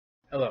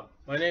Hello,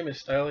 my name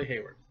is Stylie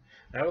Hayward.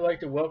 I would like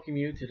to welcome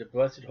you to the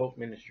Blessed Hope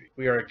Ministry.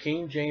 We are a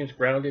King James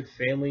grounded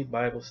family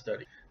Bible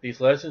study. These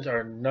lessons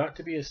are not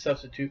to be a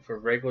substitute for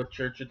regular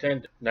church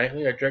attendance.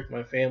 Nightly, I direct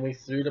my family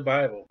through the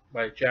Bible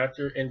by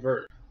chapter and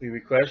verse. We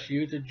request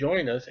you to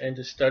join us and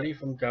to study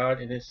from God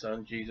and His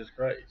Son, Jesus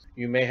Christ.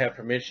 You may have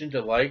permission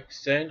to like,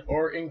 send,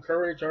 or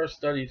encourage our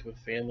studies with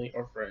family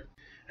or friends.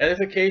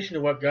 Edification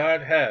of what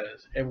God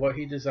has and what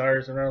He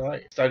desires in our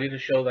life. Study to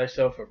show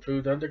thyself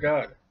approved unto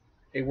God,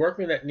 a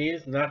workman that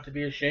needeth not to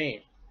be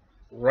ashamed,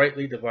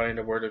 rightly dividing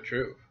the word of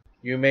truth.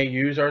 You may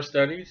use our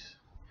studies,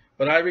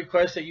 but I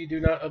request that you do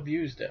not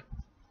abuse them.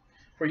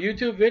 For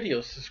YouTube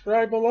videos,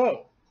 subscribe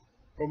below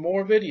for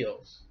more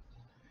videos,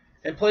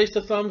 and place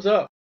the thumbs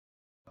up,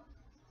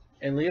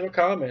 and leave a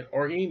comment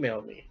or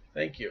email me.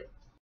 Thank you.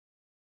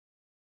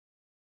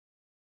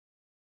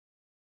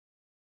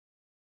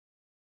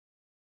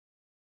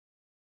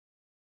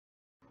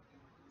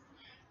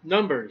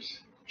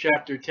 Numbers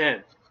chapter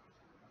 10.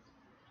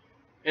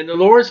 And the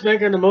Lord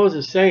spake unto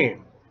Moses,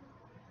 saying,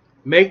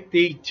 Make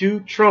thee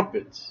 2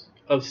 trumpets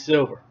of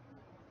silver.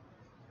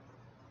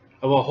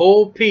 Of a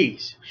whole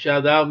piece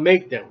shalt thou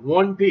make them.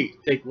 One piece.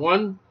 Take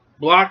one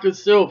block of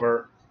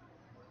silver,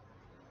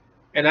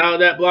 and out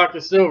of that block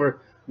of silver,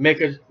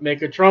 make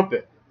a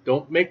trumpet.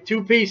 Don't make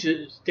 2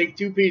 pieces. Take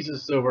 2 pieces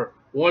of silver.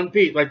 One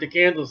piece, like the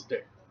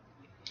candlestick.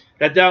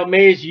 That thou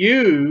mayest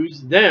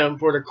use them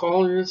for the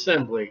calling and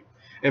assembly,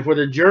 and for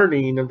the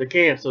journeying of the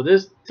camp. So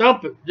this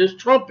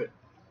trumpet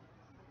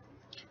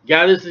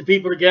gathers the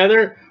people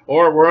together,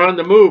 or we're on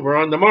the move, we're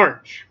on the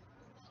march.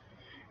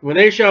 When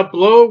they shall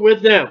blow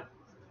with them,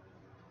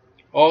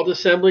 all the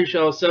assembly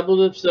shall assemble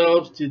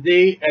themselves to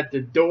thee at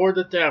the door of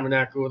the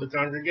tabernacle of the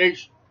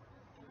congregation.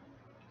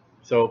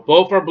 So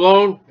both are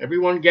blown,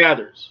 everyone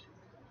gathers.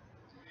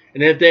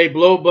 And if they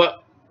blow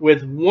but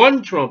with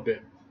one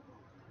trumpet,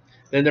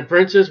 then the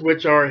princes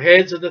which are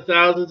heads of the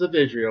thousands of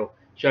Israel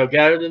shall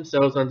gather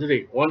themselves unto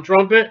thee. One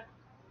trumpet,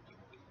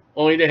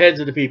 only the heads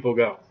of the people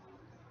go.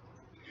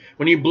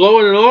 When you blow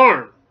an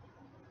alarm,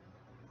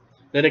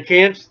 then the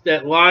camps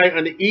that lie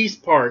on the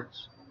east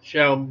parts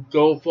shall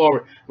go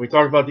forward. We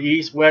talked about the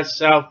east, west,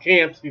 south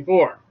camps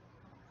before.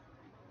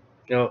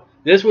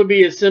 This would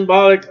be a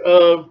symbolic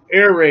of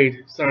air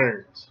raid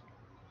sirens.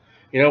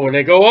 When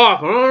they go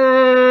off,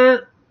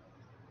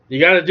 you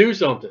got to do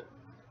something.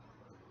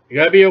 You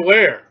got to be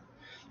aware.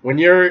 When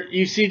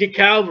you see the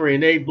cavalry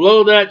and they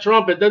blow that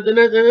trumpet, that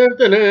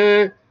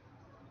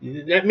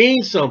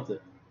means something.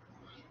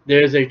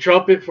 There's a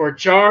trumpet for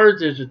charge.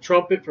 There's a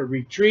trumpet for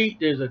retreat.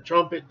 There's a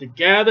trumpet to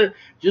gather,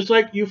 just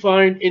like you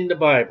find in the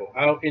Bible.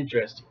 How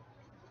interesting.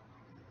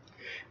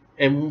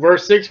 And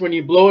verse 6, when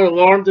you blow an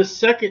alarm the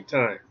second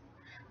time,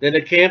 then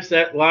the camps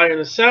that lie on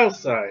the south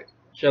side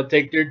shall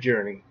take their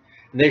journey,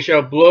 and they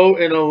shall blow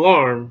an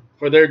alarm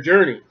for their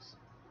journeys.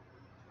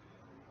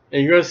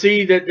 And you're going to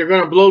see that they're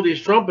going to blow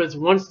these trumpets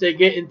once they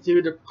get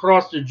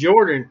cross the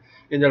Jordan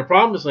into the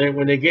promised land.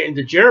 When they get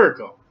into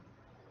Jericho,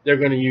 they're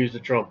going to use the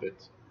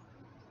trumpets.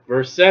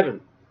 Verse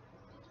 7.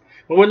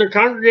 But when the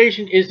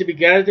congregation is to be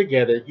gathered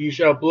together, you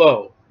shall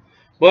blow,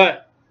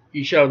 but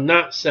you shall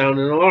not sound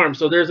an alarm.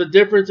 So there's a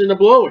difference in the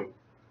blowing.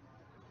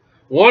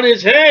 One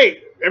is,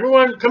 hey,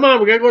 everyone, come on,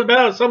 we got to go to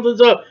battle.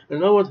 Something's up. And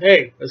another one's,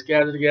 hey, let's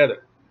gather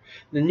together.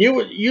 Then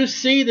you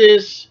see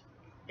this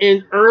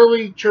in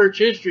early church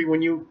history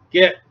when you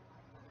get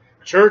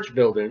church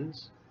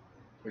buildings,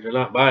 which are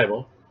not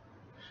Bible,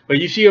 but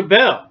you see a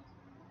bell.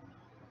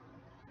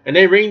 And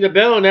they ring the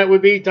bell, and that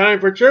would be time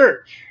for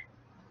church.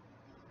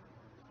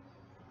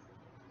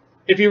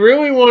 If you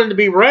really wanted to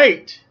be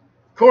right,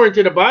 according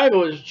to the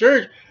Bible as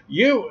church,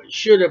 you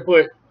should have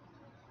put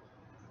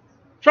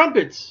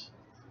trumpets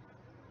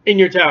in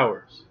your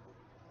towers.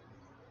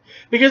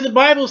 Because the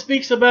Bible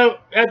speaks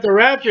about at the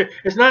rapture,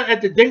 it's not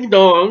at the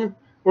ding-dong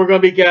we're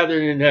going to be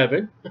gathered in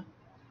heaven.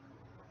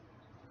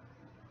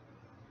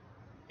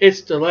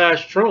 It's the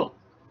last trump.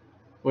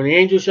 When the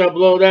angel shall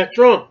blow that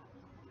trump.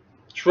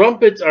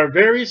 Trumpets are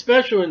very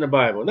special in the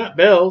Bible, not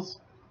bells.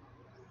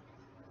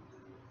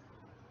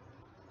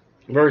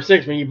 Verse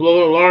 6, when you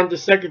blow an alarm the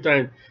second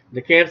time,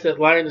 the camps that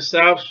lie on the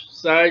south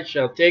side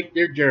shall take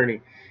their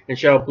journey, and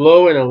shall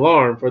blow an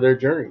alarm for their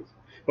journeys.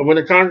 But when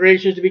the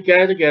congregation is to be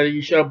gathered together,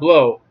 you shall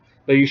blow,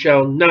 but you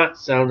shall not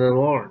sound an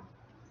alarm.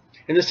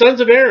 And the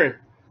sons of Aaron,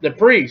 the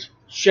priests,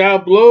 shall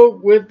blow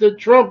with the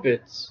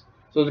trumpets.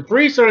 So the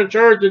priests are in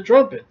charge of the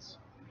trumpets.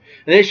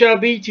 And they shall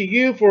be to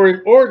you for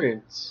an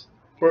ordinance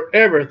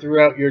forever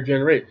throughout your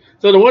generation.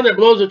 So the one that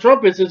blows the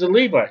trumpets is the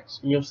Levites.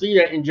 And you'll see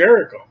that in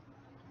Jericho.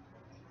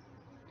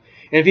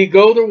 And if you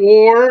go to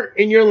war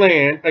in your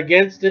land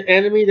against the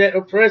enemy that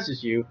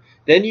oppresses you,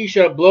 then you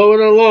shall blow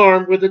an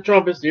alarm with the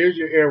trumpets. There's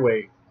your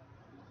airway.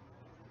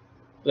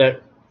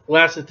 That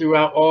lasted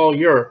throughout all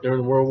Europe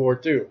during World War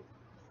II.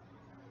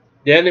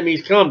 The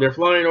enemies come. They're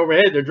flying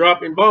overhead. They're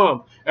dropping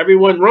bombs.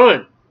 Everyone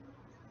run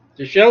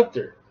to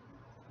shelter.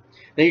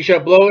 Then you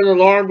shall blow an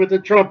alarm with the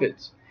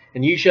trumpets,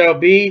 and you shall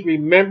be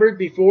remembered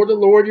before the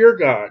Lord your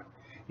God.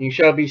 And you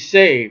shall be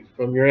saved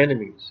from your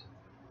enemies.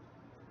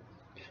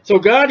 So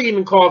God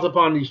even calls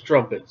upon these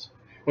trumpets.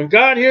 When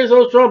God hears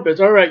those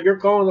trumpets, all right, you're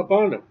calling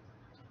upon them.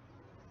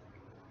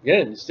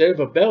 Again, instead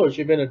of a bell, it should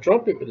have been a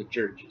trumpet for the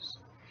churches.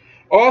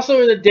 Also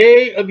in the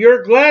day of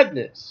your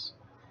gladness,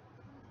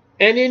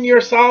 and in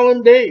your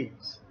solemn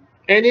days,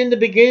 and in the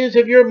beginnings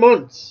of your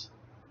months,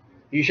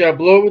 you shall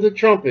blow with the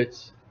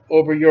trumpets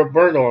over your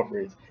burnt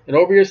offerings, and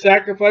over your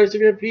sacrifice of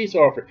your peace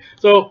offering.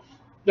 So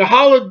the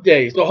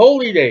holidays, the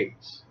holy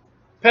days,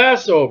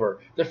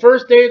 Passover, the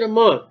first day of the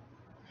month,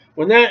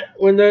 when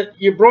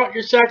you brought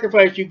your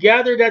sacrifice, you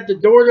gathered at the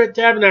door of the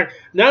tabernacle.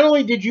 Not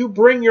only did you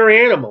bring your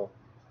animal,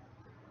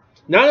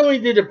 not only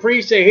did the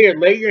priest say, here,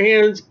 lay your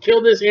hands,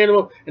 kill this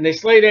animal, and they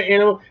slay that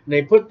animal, and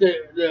they put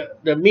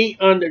the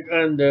meat on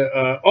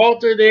the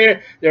altar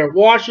there. They're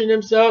washing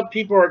themselves.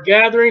 People are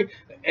gathering,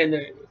 and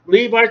the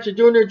Levites are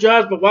doing their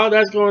jobs. But while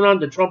that's going on,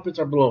 the trumpets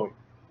are blowing,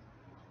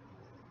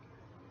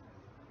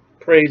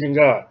 praising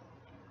God.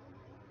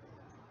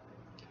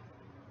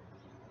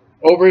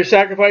 Over your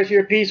sacrifice of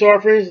your peace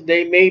offerings,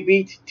 they may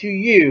be to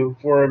you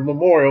for a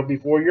memorial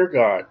before your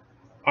God.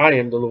 I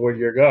am the Lord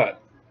your God.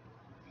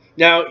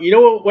 Now, you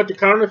know what the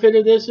counterfeit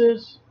of this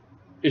is?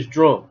 Is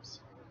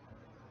drums.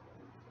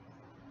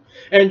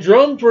 And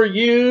drums were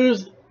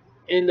used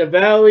in the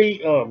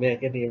valley. Oh man, I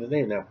can't think of his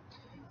name now.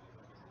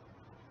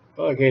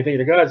 Oh, I can't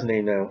think of the God's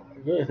name now.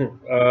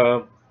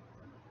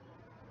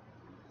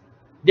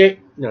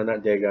 No,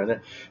 not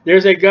Dagon.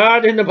 There's a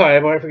God in the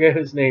Bible. I forget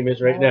what his name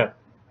is right now.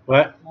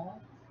 What?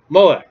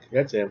 Moloch.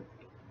 That's him.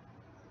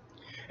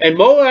 And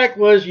Moloch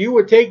was, you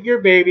would take your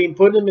baby and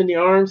put him in the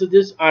arms of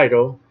this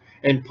idol,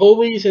 and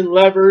pulleys and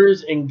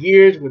levers and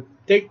gears would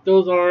take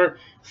those arms,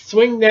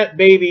 swing that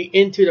baby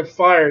into the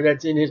fire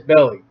that's in his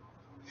belly.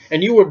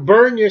 And you would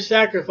burn your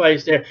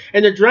sacrifice there.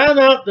 And to drown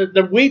out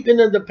the weeping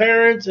of the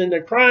parents and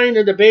the crying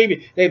of the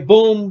baby, they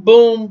boom,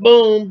 boom,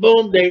 boom,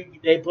 boom,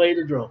 they play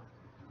the drum.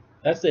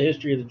 That's the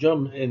history of the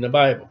drum in the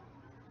Bible.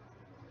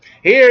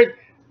 Here,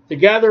 to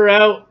gather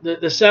out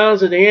the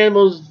sounds of the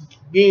animals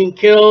being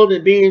killed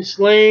and being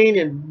slain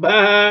and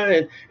bah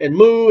and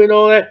moo and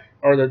all that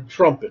are the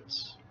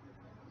trumpets.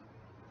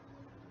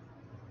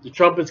 The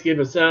trumpets give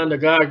a sound to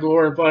God,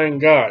 glorifying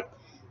God.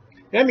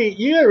 I mean,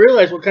 you gotta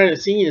realize what kind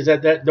of scene is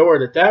at that door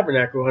of the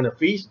tabernacle on a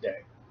feast day.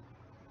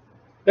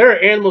 There are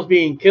animals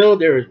being killed.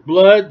 There is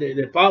blood.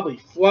 There probably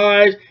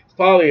flies. It's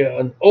probably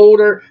an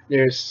odor.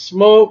 There's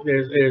smoke.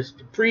 There's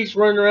the priests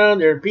running around.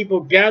 There are people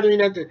gathering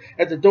at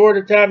the door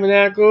of the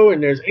tabernacle,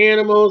 and there's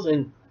animals,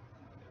 and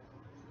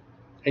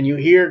you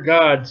hear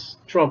God's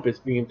trumpets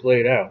being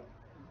played out.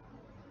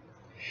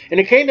 And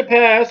it came to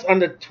pass on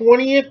the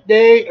 20th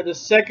day of the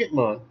second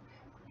month,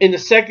 in the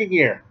second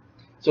year.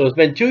 So it's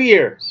been 2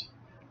 years.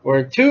 Or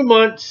in 2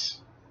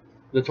 months,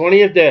 the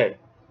 20th day,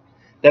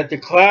 that the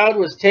cloud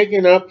was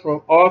taken up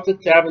from off the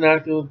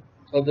tabernacle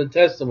of the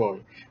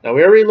testimony. Now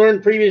we already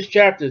learned previous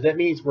chapters. That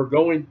means we're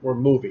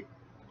moving.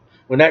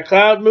 When that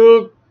cloud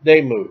moved,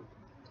 they moved.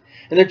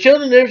 And the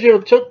children of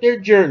Israel took their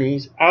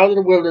journeys out of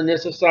the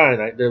wilderness of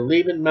Sinai. They're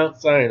leaving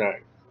Mount Sinai.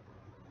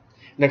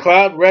 And the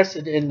cloud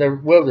rested in the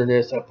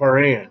wilderness of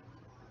Paran.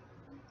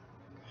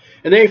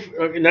 And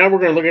now we're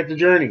going to look at the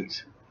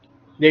journeys.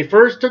 They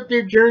first took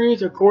their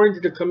journeys according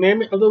to the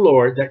commandment of the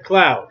Lord, that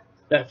cloud,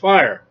 that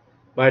fire,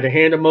 by the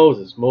hand of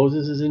Moses.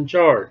 Moses is in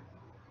charge.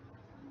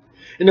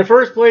 In the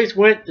first place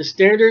went the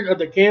standard of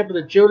the camp of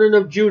the children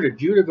of Judah.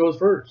 Judah goes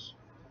first.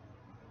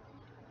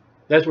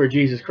 That's where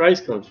Jesus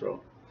Christ comes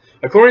from.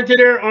 According to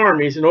their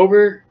armies, and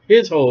over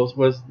his host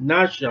was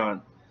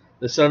Nahshon,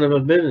 the son of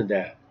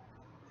Abinadab.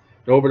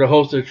 And over the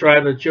host of the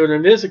tribe of the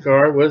children of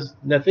Issachar was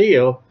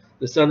Nethiel,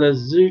 the son of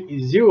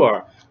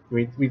Zuar.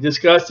 We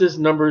discussed this,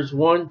 Numbers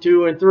 1,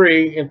 2, and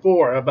 3, and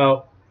 4,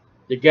 about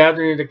the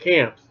gathering of the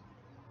camps,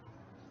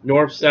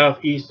 north,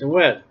 south, east, and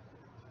west.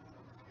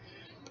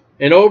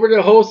 And over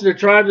the host of the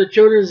tribe of the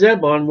children of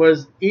Zebulun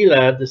was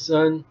Elad, the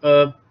son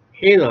of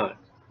Helon.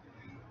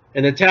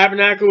 And the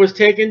tabernacle was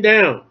taken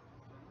down.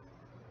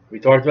 We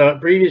talked about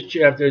in previous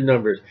chapter of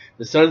Numbers.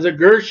 The sons of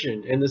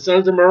Gershon and the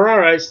sons of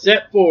Merari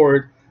set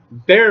forward,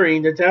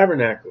 bearing the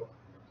tabernacle.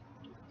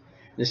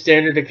 The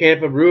standard of the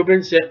camp of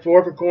Reuben set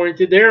forth according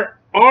to their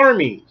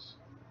armies.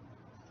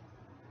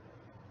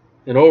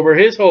 And over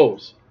his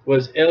host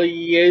was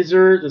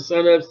Eleazar, the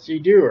son of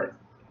Shedeur.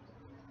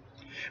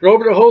 And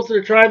over the host of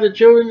the tribe of the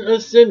children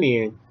of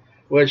Simeon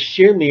was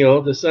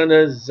Shemiel, the son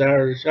of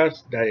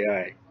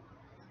Zarashashdai.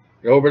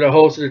 And over the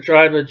host of the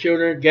tribe of the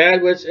children of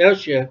Gad was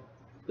Elshah,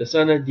 the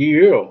son of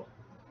Deuel.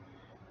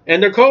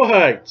 And the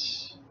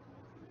Kohites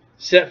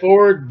set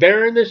forward,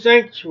 bearing the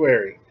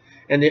sanctuary.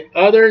 And the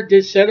other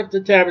did set up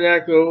the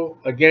tabernacle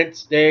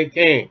against they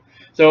came.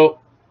 So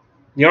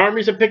the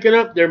armies are picking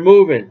up, they're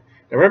moving.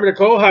 Now remember, the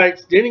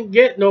Kohites didn't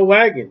get no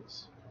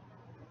wagons.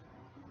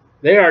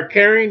 They are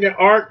carrying the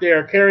ark, they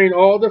are carrying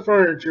all the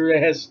furniture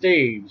that has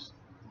staves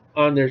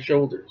on their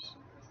shoulders.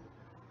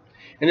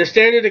 And the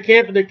standard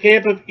of the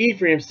camp of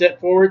Ephraim set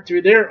forward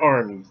through their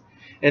armies.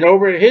 And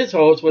over his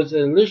host was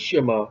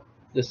Elishama,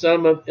 the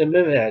son of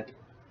Amihud.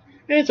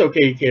 And it's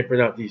okay, you can't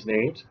pronounce these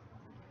names.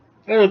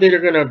 I don't think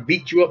they're going to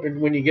beat you up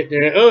when you get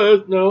there.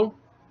 Oh, no.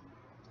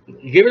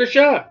 Give it a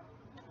shot.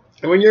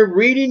 And when you're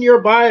reading your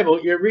Bible,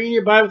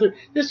 through,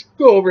 just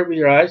go over it with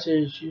your eyes.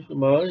 Say, she's from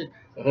mine,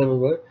 and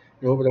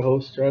over the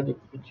host, try to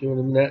put you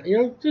in that.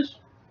 Just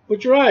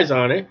put your eyes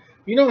on it.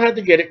 You don't have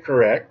to get it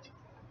correct.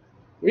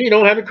 Well, you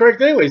don't have it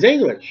correct anyways,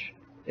 English.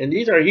 And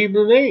these are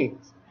Hebrew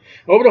names.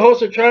 Over the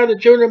host of tribe, the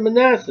children of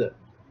Manasseh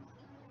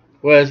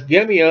was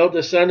Gemiel,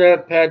 the son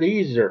of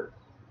Padezer.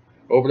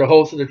 Over the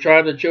host of the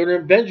tribe, the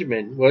children of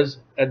Benjamin was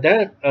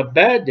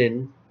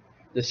Abaddon,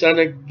 the son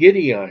of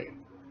Gideon.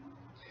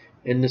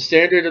 And the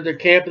standard of the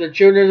camp of the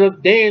children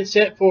of Dan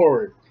set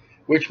forward,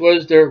 which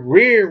was the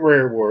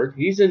rearward,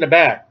 he's in the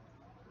back,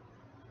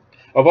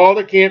 of all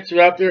the camps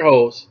throughout their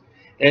hosts.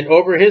 And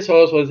over his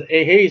host was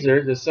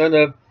Ahazer, the son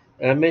of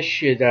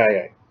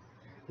Ammishaddai.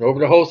 And over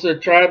the host of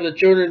the tribe of the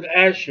children of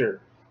Asher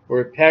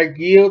were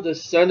Pagiel, the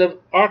son of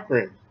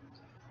Ochran.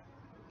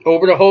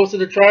 Over the host of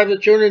the tribe of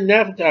the children of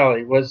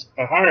Naphtali was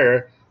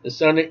Ahira, the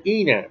son of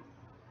Enan.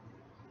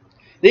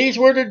 These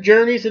were the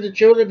journeys of the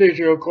children of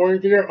Israel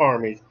according to their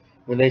armies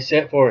when they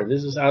set forward.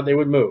 This is how they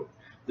would move.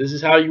 This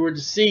is how you were to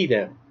see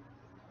them.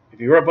 If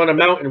you were up on a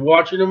mountain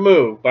watching them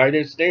move, by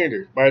their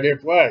standards, by their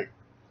flag.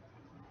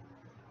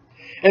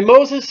 And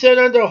Moses said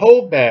unto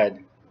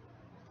Hobad,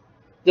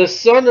 the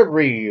son of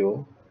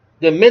Reuel,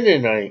 the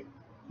Midianite,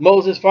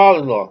 Moses'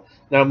 father-in-law.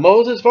 Now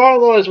Moses'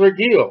 father-in-law is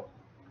Regil,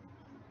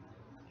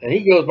 and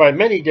he goes by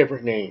many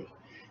different names.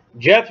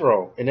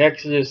 Jethro in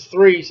Exodus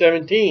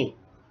 3:17.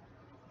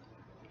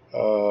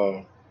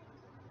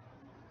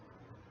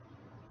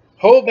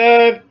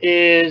 Hobab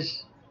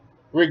is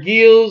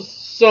Regil's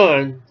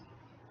son,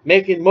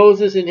 making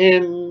Moses and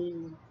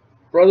him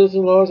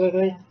brothers-in-laws, I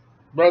think.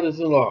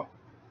 Brothers-in-law.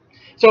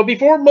 So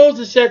before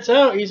Moses sets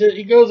out,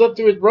 he goes up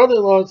to his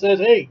brother-in-law and says,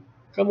 hey,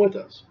 come with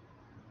us.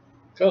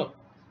 Come.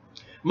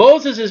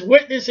 Moses is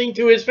witnessing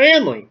to his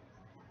family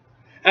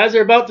as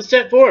they're about to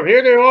set forward.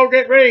 Here they're all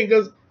getting ready. He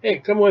goes, hey,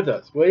 come with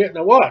us. Well,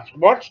 now watch.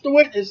 Watch the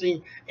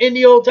witnessing in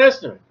the Old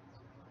Testament.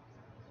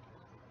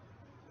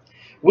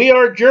 We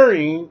are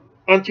journeying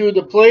unto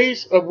the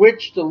place of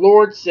which the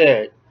Lord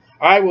said,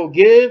 I will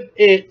give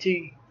it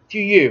to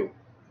you.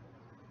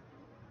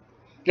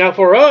 Now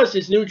for us,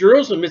 it's New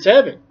Jerusalem, it's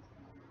heaven.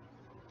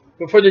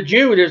 But for the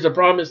Jew, there's the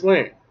promised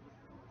land.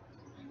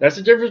 That's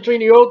the difference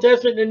between the Old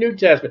Testament and the New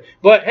Testament.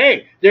 But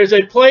hey, there's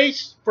a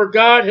place for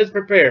God has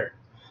prepared.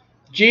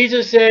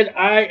 Jesus said,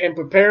 I am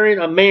preparing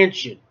a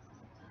mansion.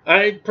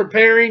 I'm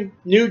preparing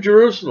New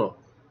Jerusalem.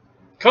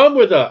 Come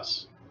with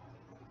us.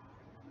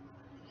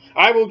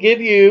 I will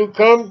give you,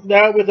 come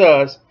thou with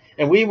us,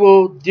 and we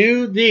will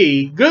do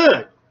thee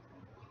good.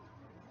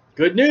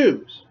 Good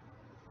news.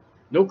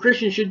 No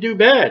Christian should do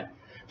bad.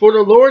 For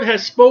the Lord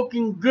has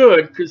spoken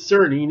good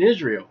concerning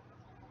Israel.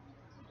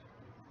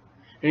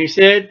 And he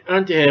said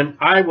unto him,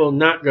 I will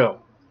not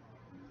go.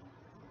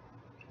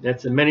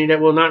 That's the many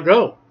that will not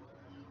go.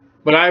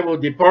 But I will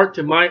depart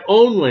to my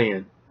own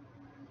land.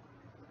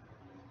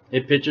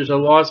 It pictures a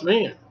lost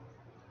man.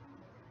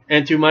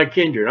 And to my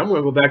kindred. I'm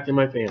going to go back to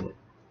my family.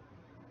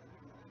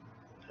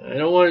 I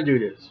don't want to do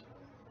this.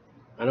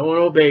 I don't want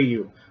to obey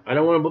you. I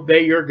don't want to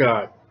obey your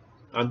God.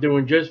 I'm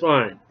doing just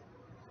fine.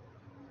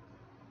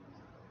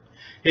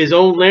 His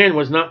own land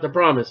was not the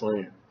promised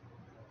land.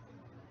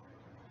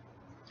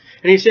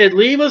 And he said,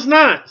 leave us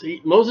not.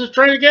 See, Moses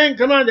tried again.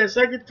 Come on, that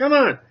second, come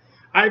on.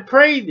 I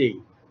pray thee,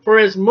 for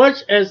as much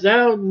as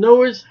thou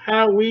knowest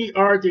how we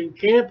are to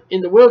encamp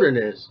in the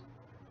wilderness,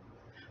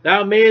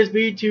 thou mayest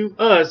be to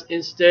us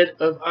instead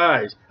of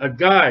eyes, a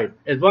guide,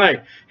 advice.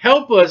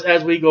 Help us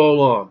as we go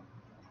along.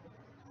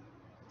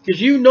 Because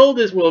you know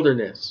this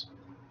wilderness.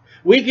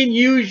 We can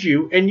use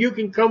you, and you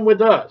can come with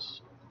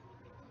us.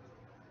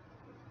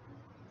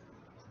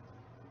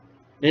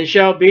 And it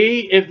shall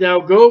be, if thou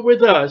go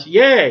with us,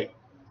 yea.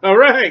 All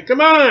right,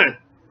 come on.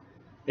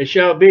 It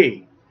shall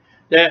be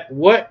that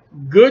what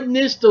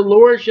goodness the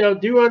Lord shall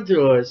do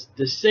unto us,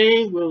 the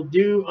same will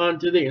do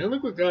unto thee. Now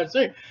look what God's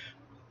saying.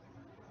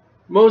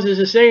 Moses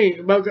is saying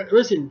about God,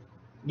 listen,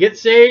 get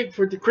saved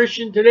for the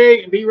Christian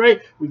today and be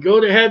right. We go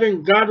to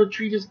heaven. God will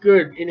treat us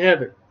good in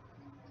heaven.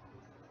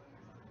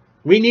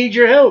 We need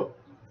your help.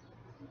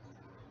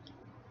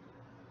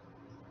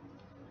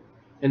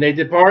 And they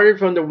departed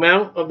from the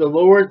mount of the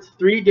Lord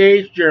 3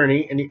 days'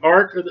 journey, and the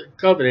ark of the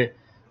covenant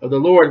of the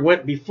Lord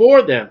went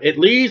before them. It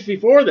leaves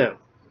before them.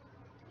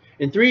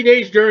 In 3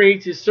 days' journey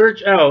to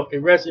search out a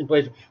resting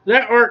place.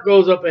 That ark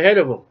goes up ahead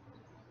of them.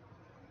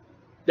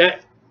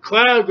 That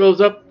cloud goes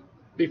up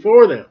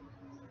before them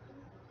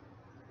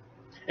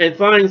and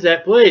finds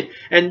that place.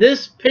 And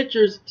this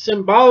picture's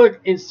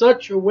symbolic in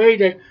such a way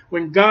that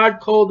when God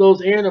called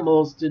those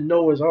animals to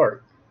Noah's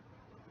ark,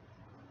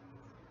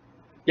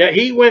 that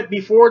he went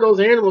before those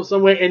animals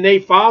some way and they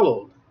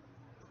followed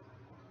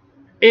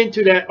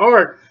into that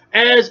ark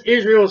as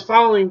Israel is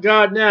following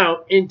God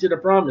now into the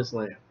promised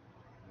land.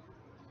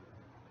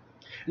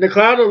 And the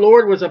cloud of the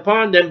Lord was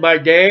upon them by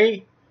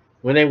day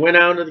when they went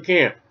out of the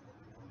camp.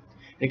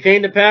 And it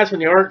came to pass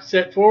when the ark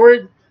set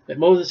forward that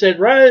Moses said,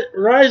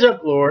 Rise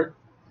up, Lord,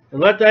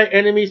 and let thy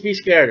enemies be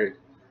scattered,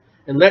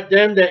 and let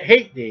them that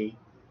hate thee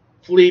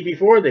flee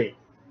before thee.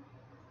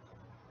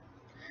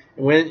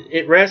 And when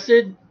it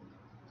rested,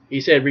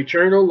 he said,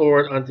 return, O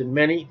Lord, unto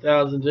many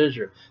thousands of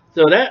Israel.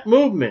 So that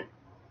movement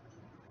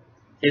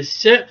is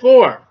set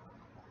forth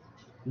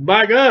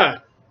by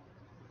God.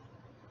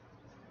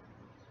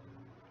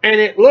 And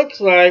it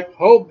looks like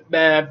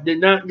Hobab did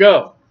not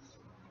go.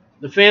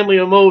 The family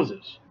of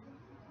Moses,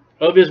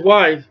 of his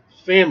wife's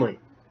family.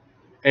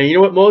 And you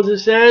know what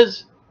Moses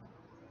says?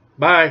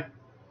 Bye.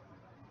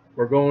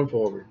 We're going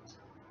forward.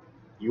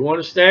 You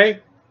want to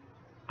stay?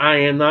 I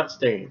am not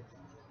staying.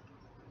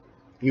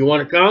 You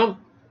want to come?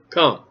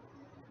 Come.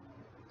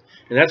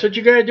 And that's what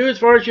you got to do as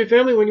far as your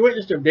family when you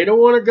witness them. They don't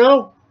want to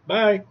go?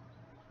 Bye.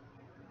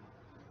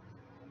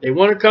 They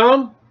want to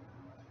come?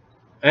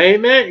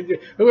 Amen.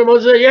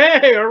 Moses said,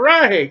 yay, all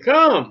right,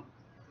 come.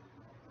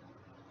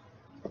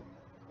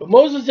 But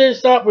Moses didn't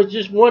stop with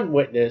just one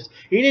witness.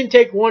 He didn't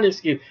take one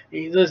excuse.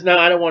 He says, no,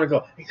 I don't want to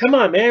go. Hey, come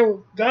on,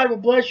 man. God will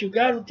bless you.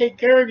 God will take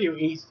care of you.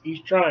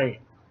 He's trying.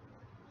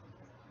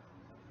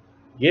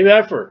 Give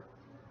effort.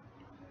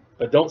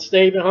 But don't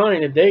stay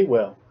behind if they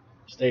will.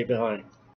 Stay behind.